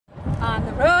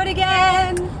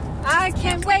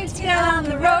wait to get on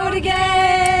the road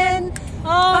again.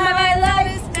 All my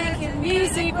life is making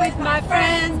music with my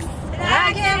friends. And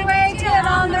I can't wait to get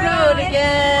on the road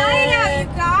again. Hi now, you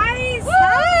guys. Woo!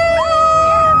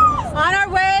 On our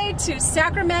way to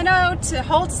Sacramento to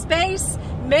hold space,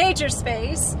 major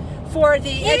space, for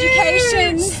the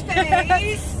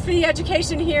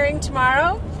education hearing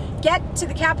tomorrow. Get to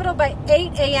the Capitol by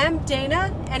 8 a.m.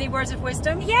 Dana, any words of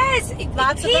wisdom? Yes,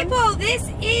 lots of them. People, this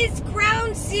is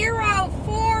ground zero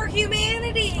for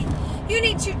humanity. You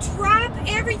need to drop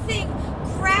everything.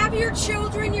 Grab your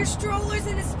children, your strollers,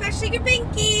 and especially your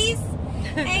binkies,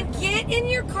 and get in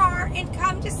your car and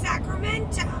come to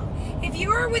Sacramento. If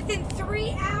you are within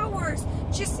 3 hours,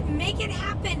 just make it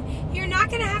happen. You're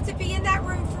not going to have to be in that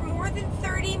room for more than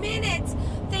 30 minutes.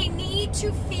 They need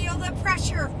to feel the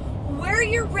pressure. Wear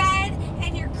your red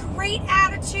and your great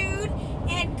attitude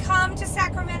and come to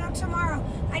Sacramento tomorrow.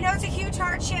 I know it's a huge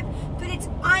hardship, but it's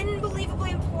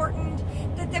unbelievably important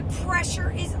that the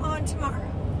pressure is on tomorrow.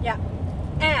 Yeah.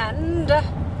 And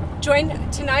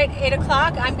join tonight, 8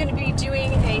 o'clock. I'm going to be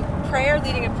doing a prayer,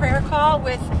 leading a prayer call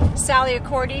with Sally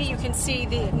Accordi. You can see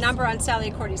the number on Sally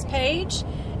Accordi's page.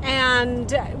 And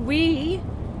we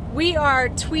are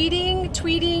tweeting.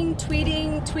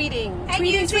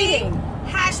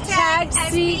 Hashtag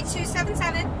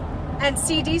SB277 and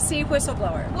CDC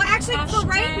whistleblower. Well, actually, for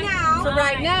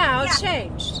right now, it's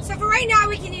changed. So for right now,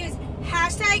 we can use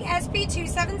hashtag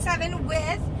SB277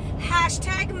 with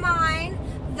hashtag mine.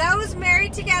 Those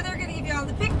married together are going to give you all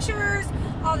the pictures,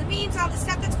 all the memes, all the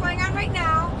stuff that's going on right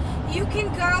now. You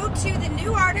can go to the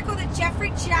new article that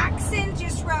Jeffrey Jackson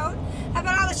just wrote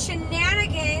about all the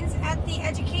shenanigans at the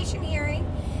education hearing.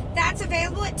 That's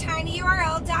available at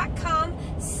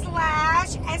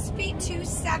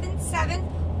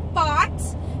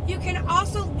tinyurl.com/SB277bot. You can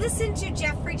also listen to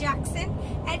Jeffrey Jackson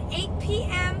at 8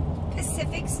 p.m.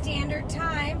 Pacific Standard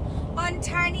Time on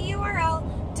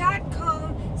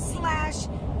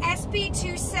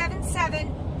tinyurl.com/SB277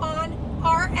 on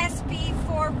RSB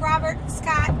for Robert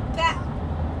Scott Bell.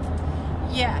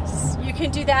 Yes, you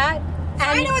can do that. And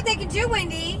I know what they can do,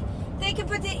 Wendy. They can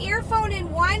put the earphone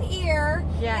in one ear,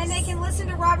 and they can listen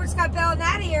to Robert Scott Bell in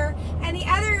that ear, and the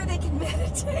other ear they can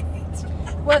meditate.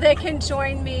 Well, they can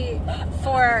join me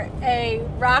for a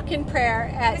rock and prayer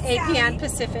at 8 p.m.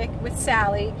 Pacific with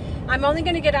Sally. I'm only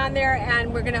going to get on there,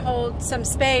 and we're going to hold some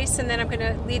space, and then I'm going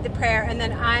to lead the prayer, and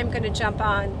then I'm going to jump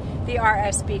on the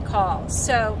RSB call.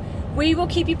 So we will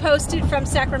keep you posted from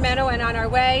Sacramento and on our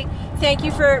way. Thank you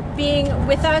for being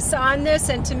with us on this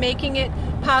and to making it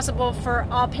possible for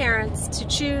all parents to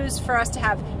choose, for us to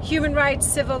have human rights,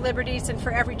 civil liberties, and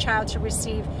for every child to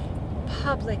receive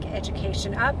public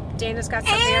education. Dana's got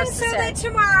something else to say. And so that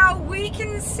tomorrow we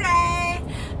can say,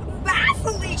 bye,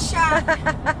 Felicia.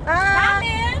 Bye,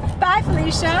 Ben. Bye,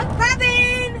 Felicia. Bye,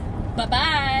 Ben.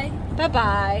 Bye-bye.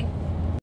 Bye-bye.